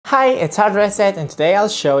Hi, it's HardReset and today I'll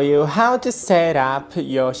show you how to set up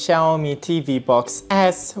your Xiaomi TV Box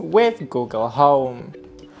S with Google Home.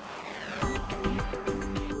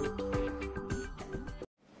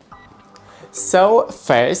 So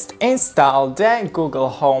first, install the Google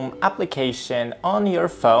Home application on your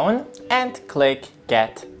phone and click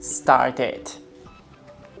Get Started.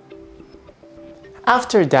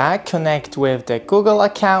 After that, connect with the Google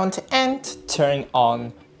account and turn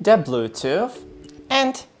on the Bluetooth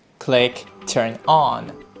and click Turn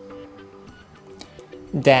On.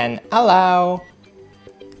 Then allow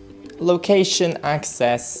location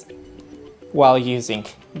access while using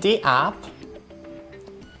the app,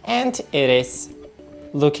 and it is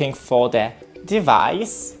looking for the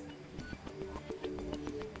device.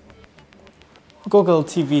 Google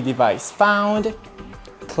TV device found.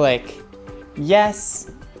 Click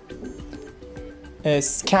Yes.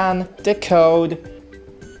 Scan the code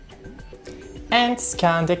and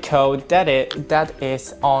scan the code that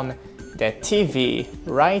is on the TV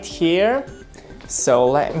right here. So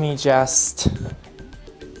let me just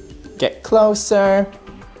get closer.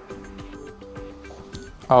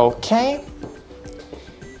 Okay,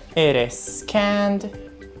 it is scanned,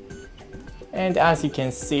 and as you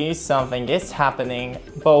can see, something is happening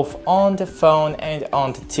both on the phone and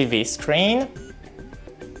on the TV screen.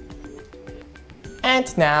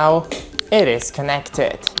 And now it is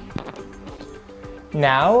connected.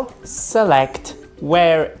 Now select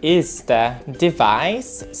where is the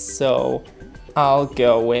device, so I'll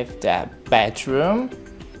go with the bedroom.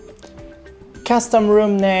 Custom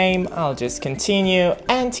room name, I'll just continue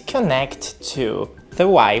and connect to the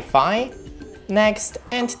Wi-Fi. Next,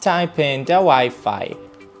 and type in the Wi-Fi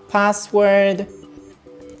password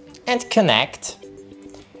and connect.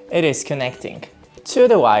 It is connecting to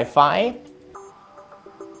the Wi-Fi.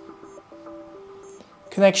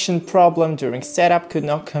 Connection problem during setup, could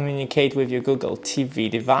not communicate with your Google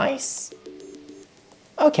TV device.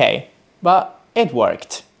 Okay, but it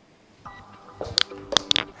worked.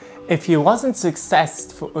 If you wasn't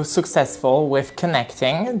successful with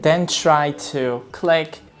connecting, then try to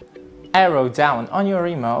click arrow down on your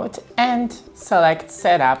remote and select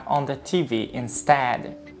Setup on the TV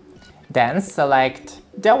instead. Then select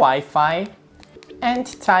the Wi-Fi and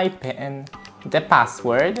type in the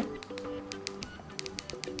password.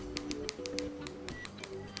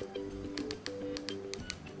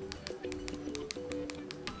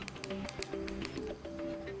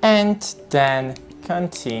 And then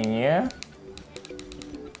continue.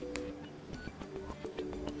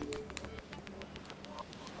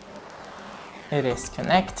 It is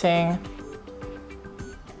connecting.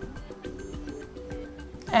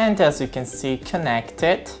 And as you can see,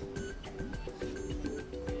 connected.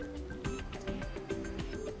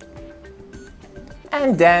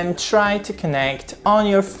 And then try to connect on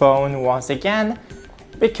your phone once again,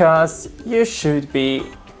 because you should be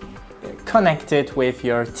connected with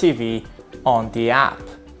your TV on the app.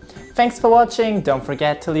 Thanks for watching, don't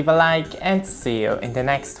forget to leave a like and see you in the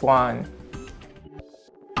next one.